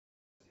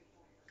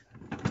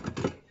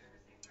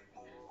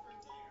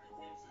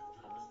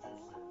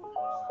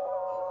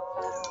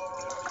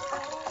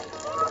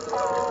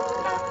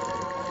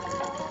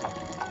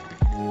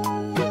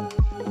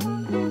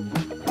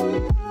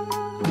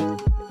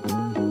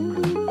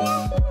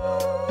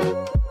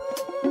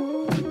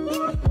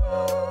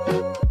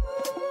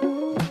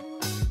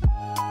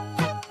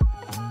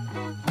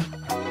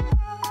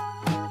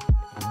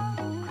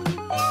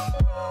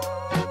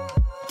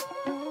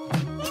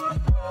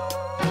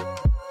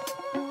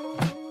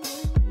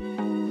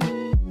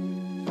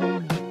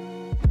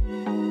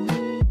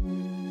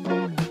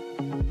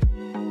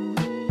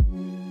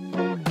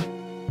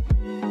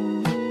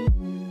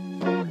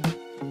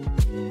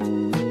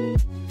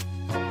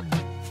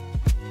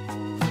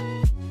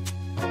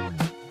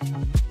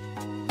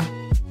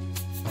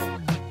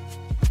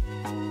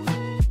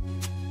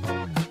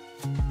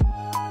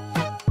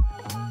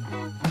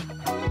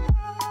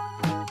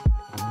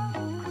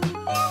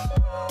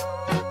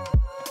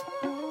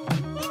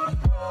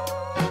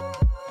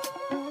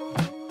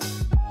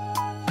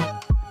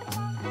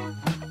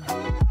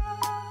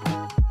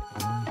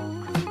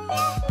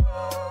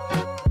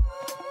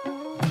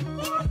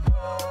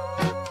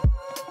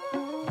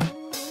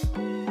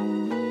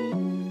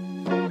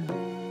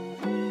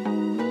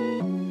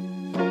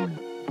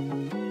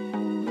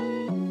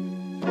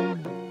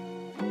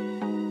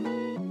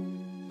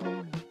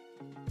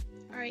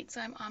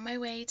I'm on my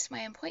way to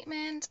my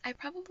appointment. I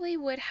probably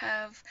would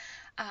have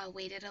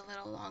waited a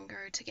little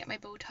longer to get my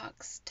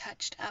Botox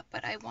touched up,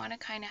 but I want to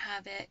kind of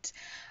have it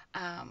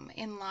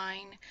in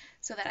line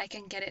so that I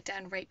can get it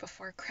done right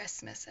before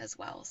Christmas as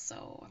well.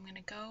 So I'm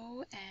gonna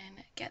go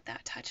and get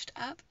that touched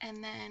up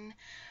and then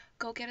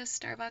go get a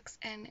Starbucks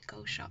and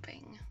go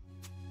shopping.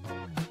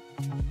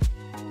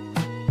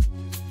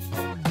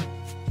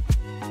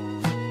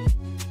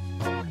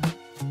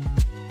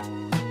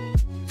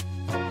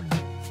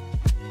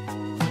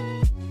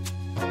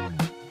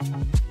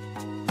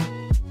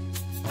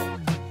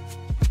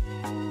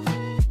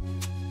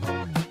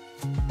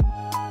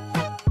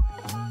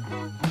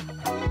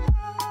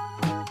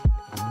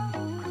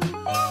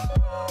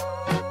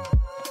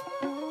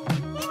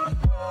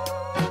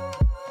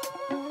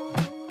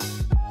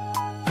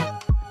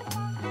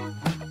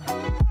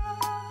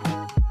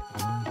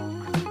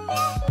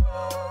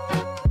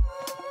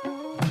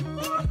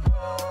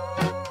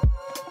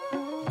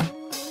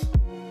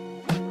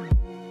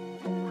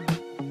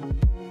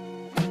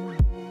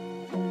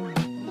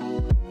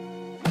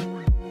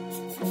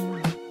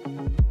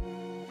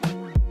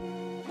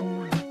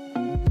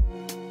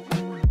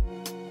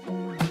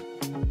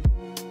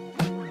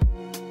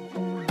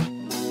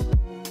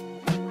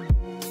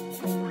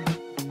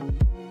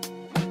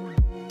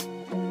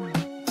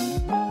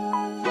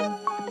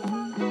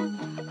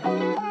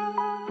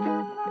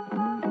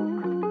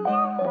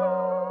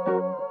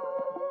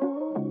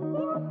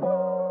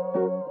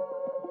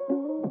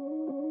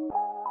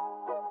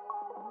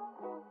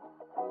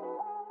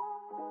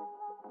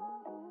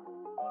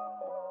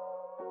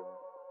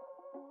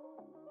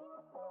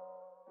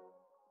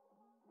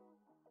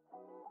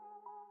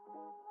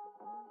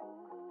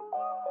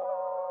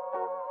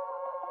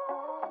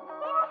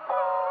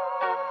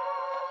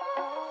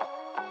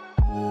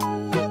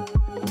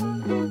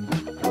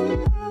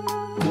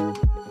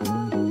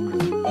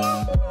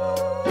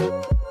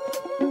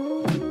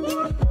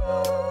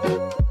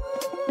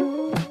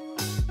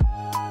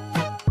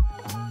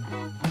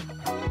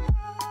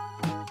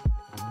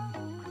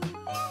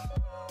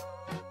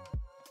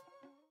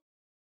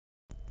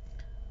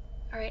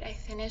 Alright, I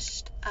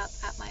finished up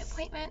at my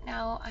appointment.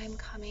 Now I'm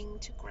coming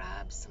to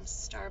grab some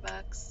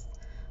Starbucks.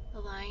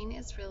 The line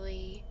is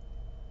really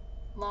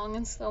long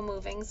and slow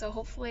moving, so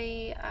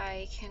hopefully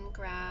I can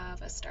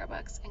grab a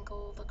Starbucks and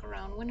go look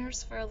around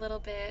Winners for a little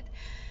bit.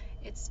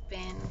 It's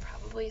been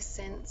probably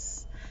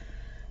since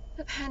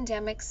the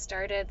pandemic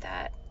started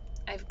that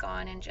I've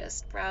gone and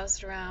just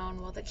browsed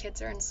around while the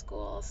kids are in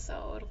school,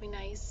 so it'll be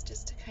nice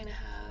just to kind of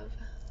have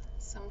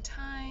some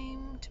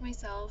time to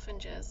myself and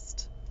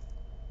just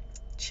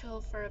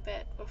chill for a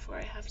bit before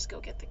I have to go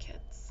get the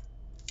kids.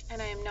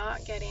 And I am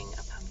not getting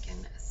a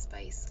pumpkin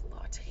spice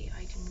latte.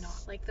 I do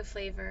not like the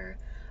flavor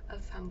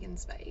of pumpkin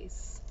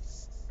spice.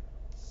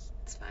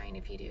 It's fine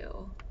if you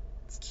do.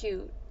 It's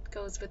cute. It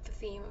goes with the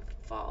theme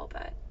of fall,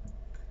 but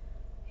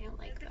I don't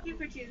like them. Thank you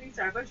for choosing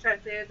Starbucks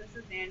Drive Thru. This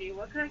is Andy.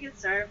 What can I get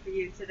started for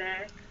you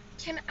today?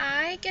 Can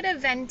I get a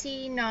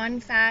venti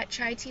non-fat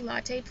chai tea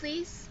latte,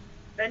 please?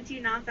 Venti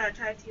non-fat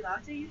chai tea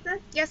latte, you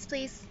said? Yes,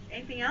 please.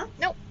 Anything else?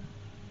 Nope.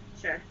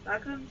 Sure.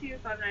 Welcome to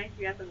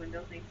 593 at the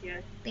window. Thank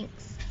you.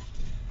 Thanks.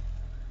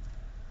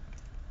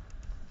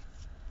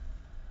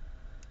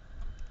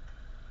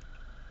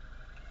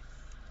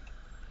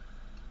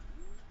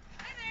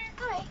 Hi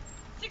there. Hi.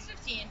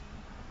 6:15.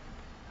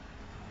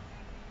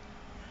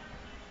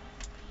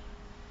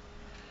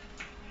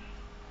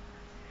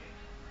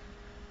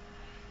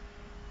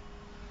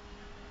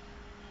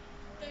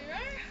 There you are.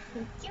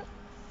 Thank you.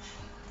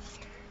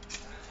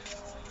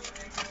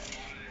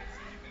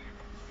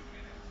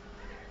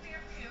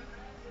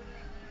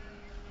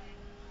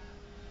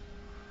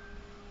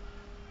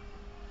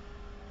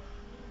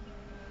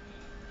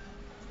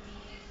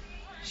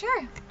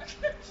 Sure.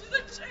 She's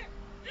like, sure.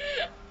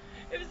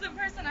 It was the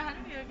person ahead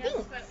of you, I guess,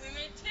 Thanks. but we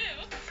made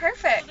two.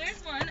 Perfect. So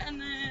there's one,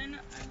 and then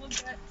I will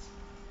get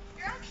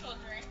your actual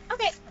drink.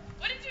 Okay.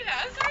 What did you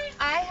have, sorry?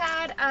 I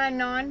had a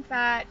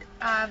non-fat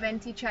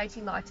venti chai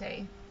tea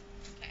latte.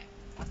 Okay.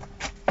 Here,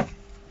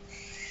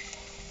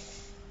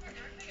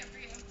 we're picking up for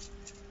you.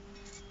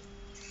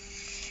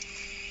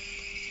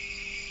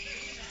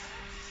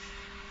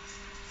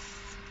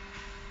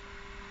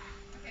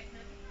 Okay, can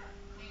I take that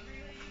angry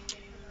lady? You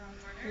gave her the wrong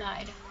order.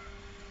 Lied.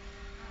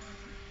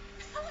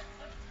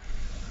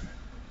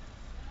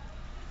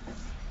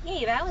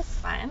 Yay, that was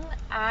fun.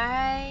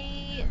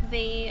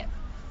 They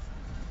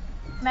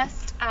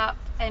messed up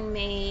and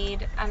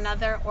made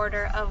another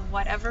order of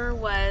whatever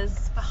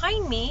was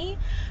behind me,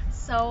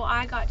 so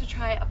I got to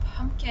try a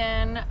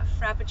pumpkin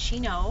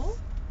frappuccino,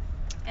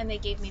 and they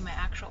gave me my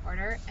actual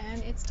order,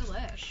 and it's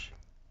delish.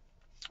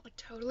 It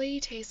totally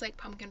tastes like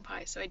pumpkin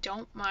pie, so I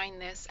don't mind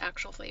this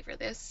actual flavor.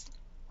 The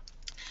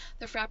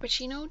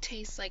frappuccino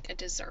tastes like a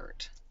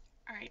dessert.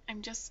 Alright,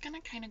 I'm just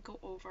gonna kind of go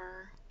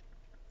over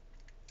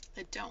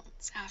the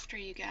don'ts after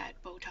you get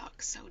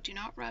Botox. So do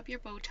not rub your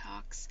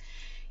Botox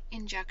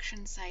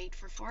injection site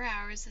for 4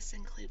 hours. This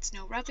includes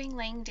no rubbing,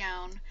 laying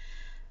down,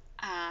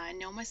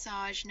 No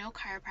massage, no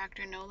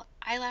chiropractor, no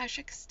eyelash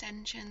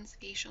extensions,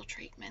 facial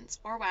treatments,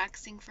 or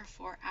waxing for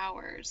 4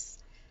 hours.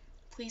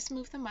 Please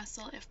move the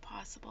muscle if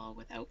possible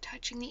without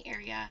touching the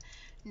area.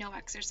 No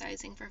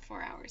exercising for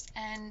 4 hours.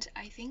 And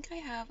I think I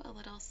have a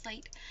little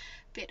slight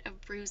bit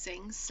of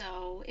bruising,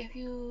 so if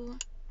you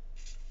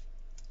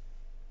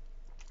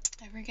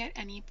ever get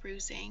any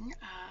bruising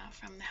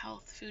from the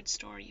health food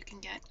store, you can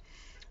get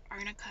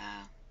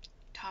arnica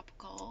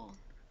topical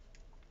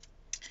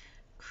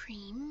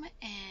cream,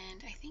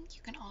 and I think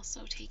you can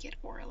also take it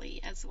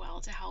orally as well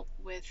to help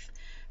with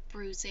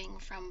bruising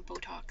from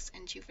Botox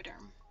and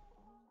Juvederm.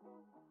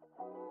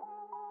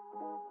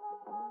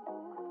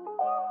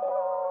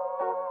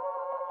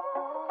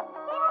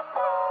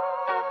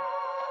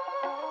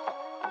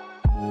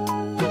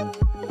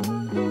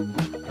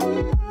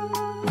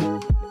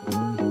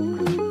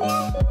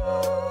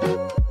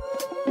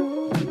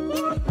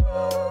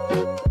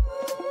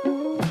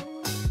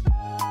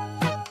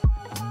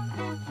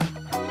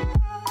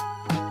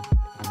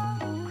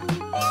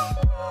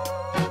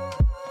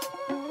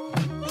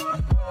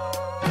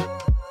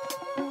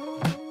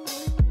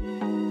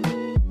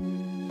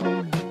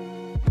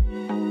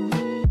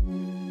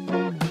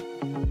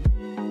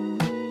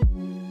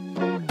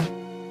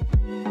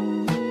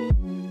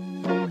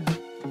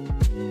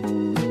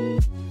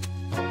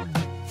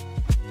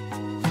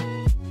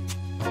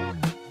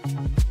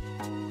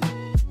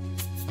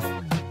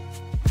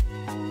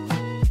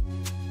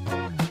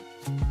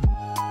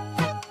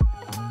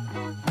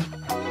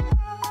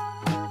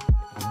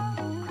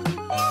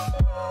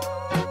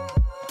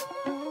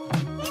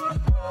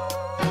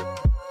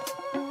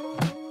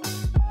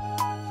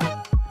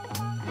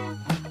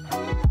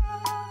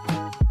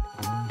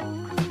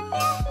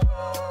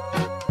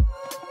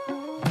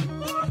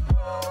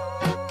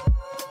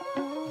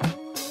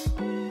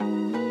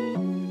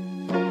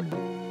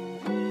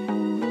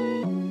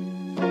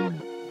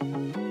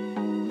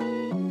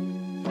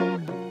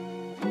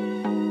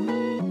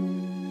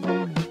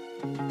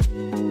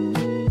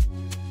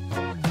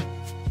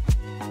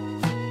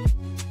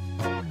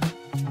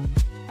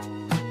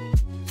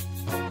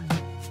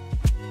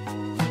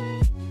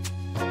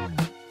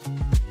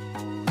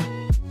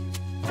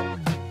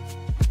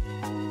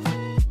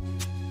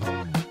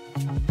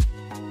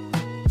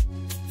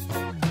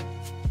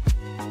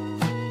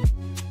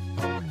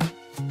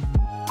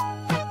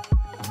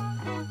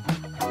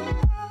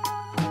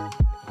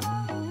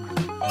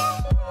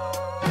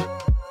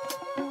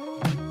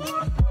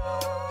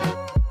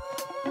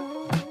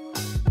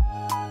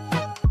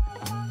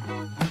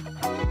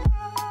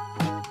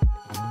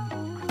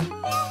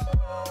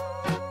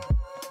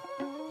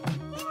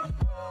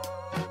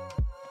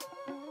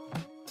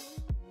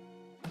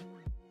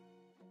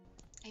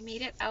 I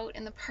made it out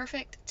in the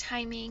perfect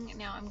timing.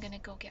 Now I'm gonna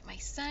go get my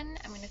son.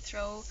 I'm gonna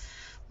throw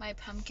my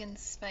pumpkin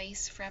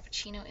spice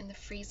frappuccino in the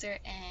freezer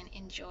and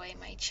enjoy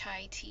my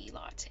chai tea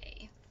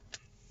latte.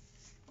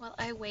 While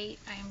I wait,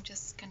 I'm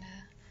just gonna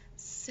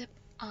sip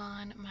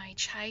on my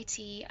chai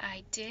tea.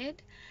 I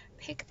did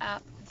pick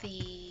up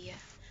the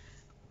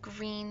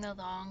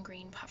long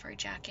green puffer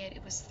jacket.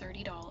 It was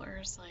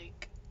 $30.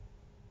 Like,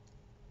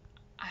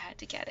 I had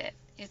to get it.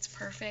 It's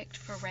perfect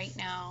for right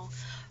now,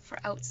 for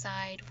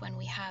outside when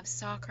we have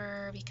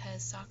soccer,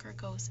 because soccer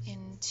goes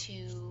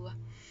into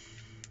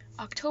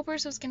October,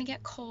 so it's going to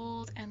get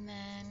cold, and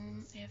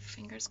then, if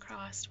fingers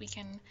crossed, we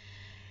can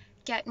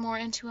get more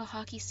into a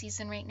hockey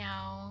season right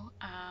now.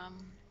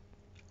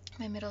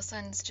 My middle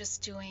son's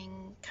just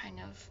doing kind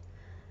of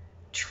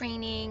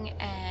training,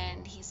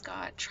 and he's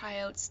got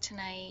tryouts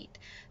tonight,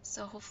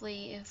 so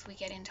hopefully if we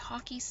get into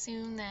hockey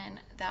soon, then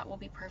that will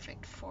be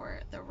perfect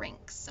for the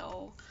rink.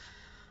 So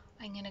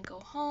I'm gonna go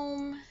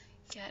home,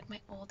 get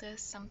my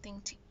oldest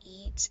something to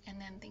eat,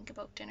 and then think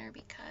about dinner,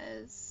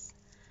 because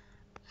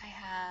I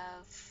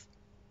have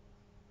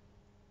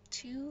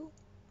 2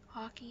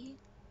 hockey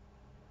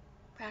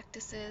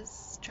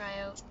practices,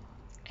 tryout,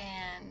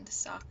 and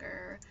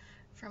soccer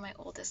for my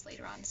oldest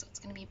later on, so it's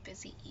gonna be a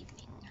busy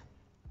evening.